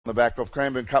The back of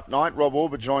Cranbourne Cup night. Rob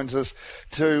Auber joins us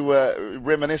to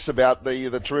reminisce about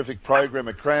the terrific program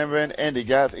at Cranbourne. Andy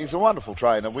Gath, he's a wonderful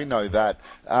trainer, we know that,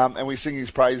 and we sing his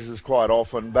praises quite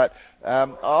often, but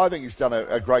I think he's done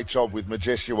a great job with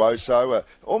Majestuoso,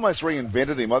 almost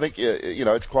reinvented him. I think,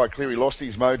 it's quite clear he lost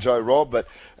his mojo, Rob,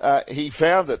 but he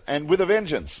found it, and with a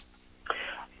vengeance.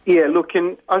 Yeah, look,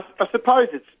 and I suppose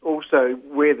it's also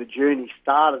where the journey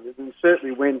started, and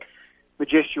certainly when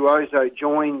Majestuoso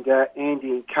joined Andy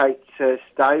and Kate's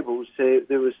stables.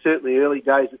 There was certainly early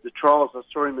days at the trials. I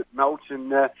saw him at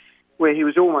Melton where he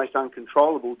was almost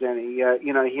uncontrollable, Danny.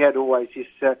 He had always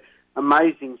this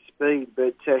amazing speed,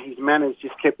 but his manners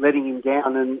just kept letting him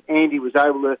down, and Andy was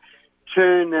able to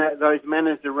turn those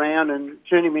manners around and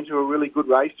turn him into a really good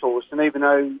racehorse. And even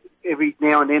though every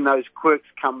now and then those quirks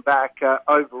come back,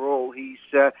 overall he's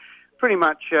pretty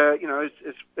much,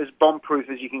 as bomb-proof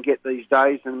as you can get these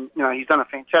days. And, he's done a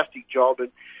fantastic job. And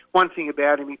one thing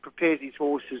about him, he prepares his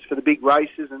horses for the big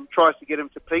races and tries to get them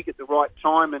to peak at the right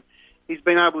time. And he's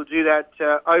been able to do that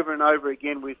over and over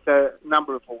again with a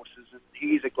number of horses. And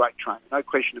he is a great trainer, no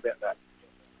question about that.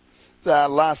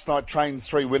 Last night trained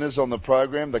 3 winners on the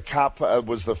program. The Cup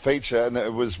was the feature, and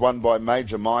it was won by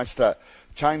Major Meister.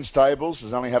 Changed stables,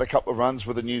 has only had a couple of runs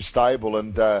with a new stable,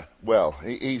 and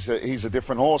he's a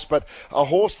different horse, but a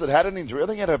horse that had an injury. I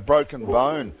think he had a broken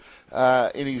bone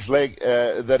in his leg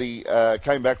that he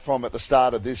came back from at the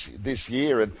start of this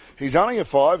year, and he's only a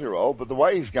 5-year-old, but the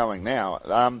way he's going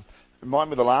now, it might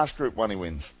be the last Group 1 he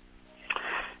wins.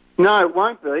 No, it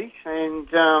won't be, and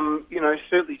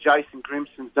certainly Jason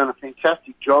Grimson's done a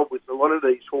fantastic job with a lot of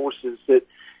these horses that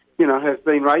have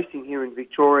been racing here in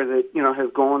Victoria that,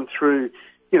 have gone through,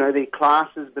 their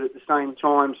classes, but at the same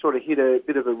time sort of hit a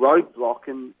bit of a roadblock.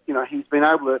 And, he's been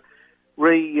able to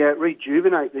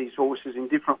rejuvenate these horses in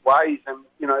different ways. And,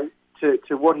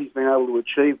 to what he's been able to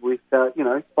achieve with,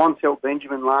 Bonsell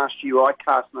Benjamin last year, I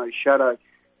Cast No Shadow,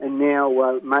 and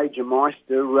now Major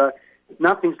Meister.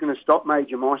 Nothing's going to stop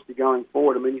Major Meister going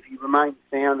forward. I mean, if he remains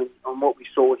sound on what we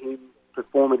saw him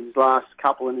perform at his last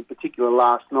couple, and in particular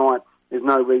last night, there's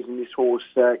no reason this horse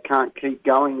can't keep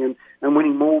going and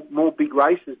winning more big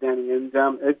races, Danny. And,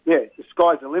 the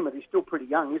sky's the limit. He's still pretty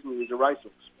young, isn't he, as a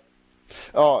racehorse?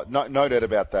 Oh, no doubt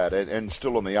about that, and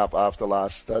still on the up after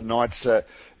last night's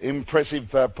impressive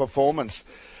performance.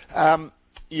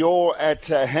 You're at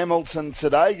Hamilton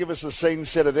today. Give us a scene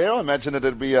setter there. I imagine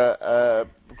it'd be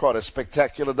quite a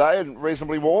spectacular day and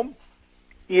reasonably warm.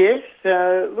 Yes,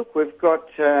 look, we've got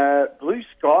blue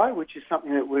sky, which is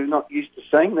something that we're not used to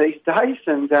seeing these days,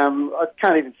 and I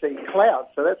can't even see clouds,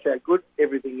 so that's how good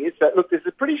everything is. Look, there's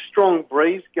a pretty strong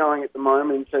breeze going at the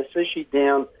moment, especially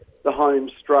down the home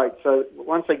straight. So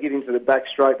once they get into the back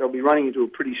straight, they'll be running into a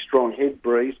pretty strong head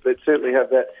breeze, but certainly have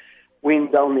that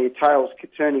wind on their tails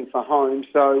turning for home.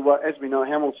 So as we know,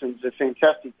 Hamilton's a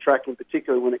fantastic track, in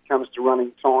particular when it comes to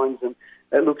running times, and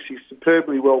it looks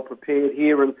superbly well prepared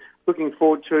here, and looking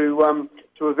forward to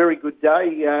a very good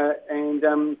day.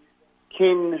 And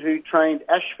Ken, who trained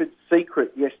Ashford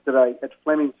Secret yesterday at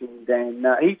Flemington, Dan,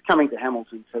 he's coming to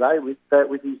Hamilton today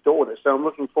with his daughter. So I'm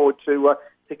looking forward to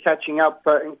catching up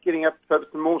and getting up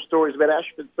some more stories about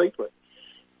Ashford Secret.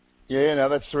 Yeah, no,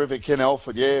 that's terrific. Ken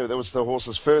Alford, that was the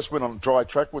horse's first win on a dry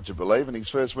track, would you believe, and his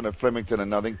first win at Flemington,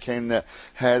 and I think Ken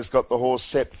has got the horse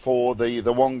set for the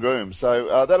Wangoom,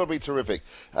 so that'll be terrific.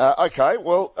 Okay,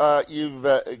 well, you've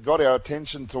got our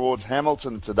attention towards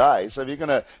Hamilton today, so if you're going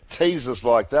to tease us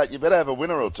like that, you better have a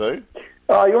winner or two.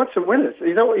 Oh, you want some winners?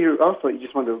 Is that what I thought you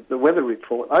just wanted the weather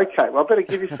report. Okay, well, I better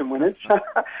give you some winners.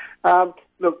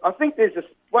 Look, I think there's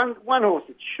one horse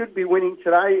that should be winning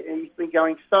today. He's been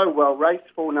going so well. Race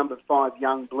 4, number 5,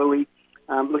 Young Bluey.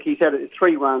 Look, he's had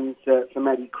 3 runs for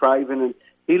Matty Craven, and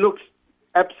he looks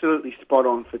absolutely spot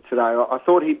on for today. I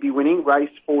thought he'd be winning.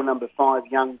 Race 4, number 5,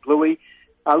 Young Bluey.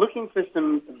 Looking for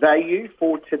some value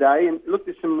for today, and look,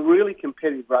 there's some really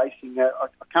competitive racing. I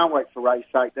can't wait for race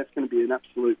 8. That's going to be an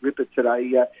absolute ripper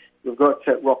today. We've got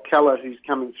Rock Keller, who's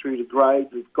coming through to grade.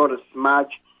 We've got a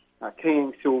Smudge,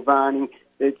 Kiang Silvani.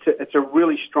 It's a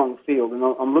really strong field, and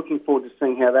I'm looking forward to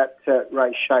seeing how that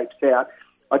race shapes out.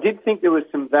 I did think there was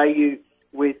some value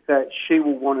with She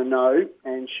Will Want to Know,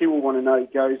 and She Will Want to Know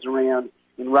goes around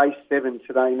in race 7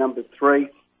 today, number 3.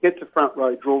 Gets a front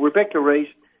row draw. Rebecca Reese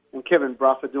and Kevin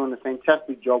Bruff are doing a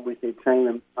fantastic job with their team,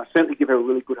 and I certainly give her a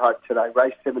really good hope today.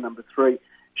 Race 7, number 3,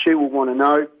 She Will Want to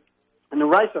Know. And the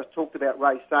race I talked about,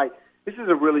 race 8, this is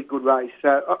a really good race.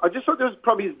 I just thought there was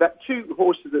probably about 2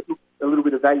 horses that looked a little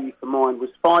bit of value for mine. Was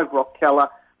 5, Rock Keller.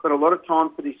 Got a lot of time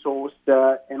for this horse,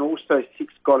 and also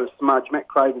 6, Got a Smudge. Matt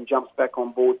Craven jumps back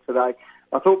on board today.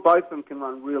 I thought both of them can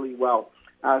run really well.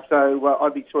 So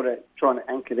I'd be sort of trying to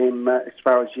anchor them as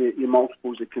far as your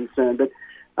multiples are concerned. But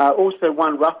also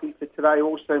one roughie for today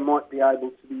also might be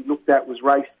able to be looked at was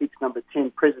race 6, number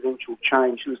 10, Presidential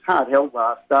Change. It was hard held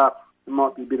last start. There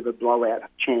might be a bit of a blowout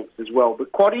chance as well.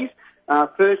 But quaddies,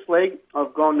 first leg,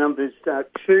 I've gone numbers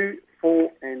 2,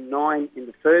 4 and 9 in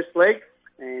the first leg.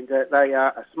 And they are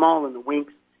A Smile and the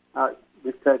Winks.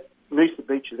 With Noosa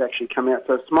Beach has actually come out.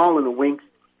 So A Smile and the Winks,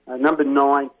 number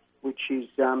 9, which is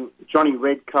Johnny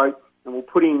Redcoat. And we'll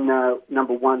put in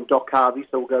number 1, Doc Harvey.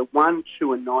 So we'll go 1,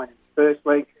 2 and 9 in the first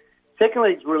leg. Second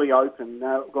leg's really open.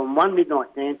 We've gone 1,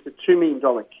 Midnight Dancer, $2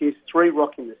 Million Kiss, 3,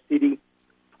 Rock in the City,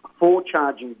 4,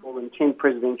 Charging Bull and 10,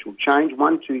 Presidential Change,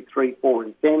 1, 2, 3, 4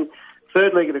 and 10.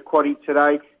 Third leg of the quaddie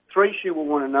today, 3, She Will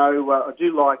Want to Know. I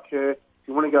do like her. If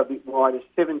you want to go a bit wider,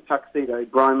 7, Tuxedo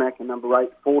Bromac and number 8,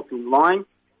 Fourth in Line.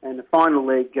 And the final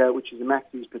leg, which is a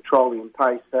Matthews Petroleum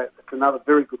Pace. It's another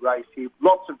very good race here.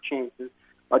 Lots of chances.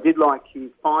 I did like here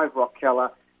 5, Rock Keller,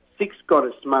 6, Got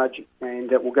a Smudge, and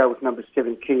we'll go with number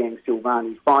 7, Kiang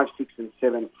Silvani, 5, 6 and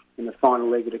 7 in the final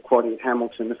leg of the quaddie at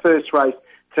Hamilton. The first race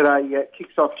today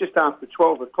kicks off just after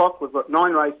 12 o'clock. We've got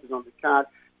 9 races on the card,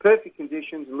 perfect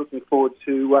conditions, and looking forward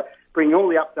to bringing all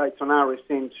the updates on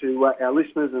RSN to our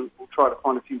listeners, and we'll try to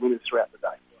find a few winners throughout the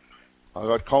day. I've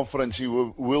got confidence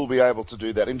you will be able to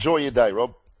do that. Enjoy your day,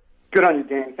 Rob. Good on you,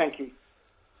 Dan. Thank you.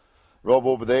 Rob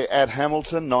Auber there at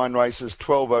Hamilton, 9 races,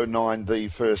 12.09 the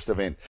first event.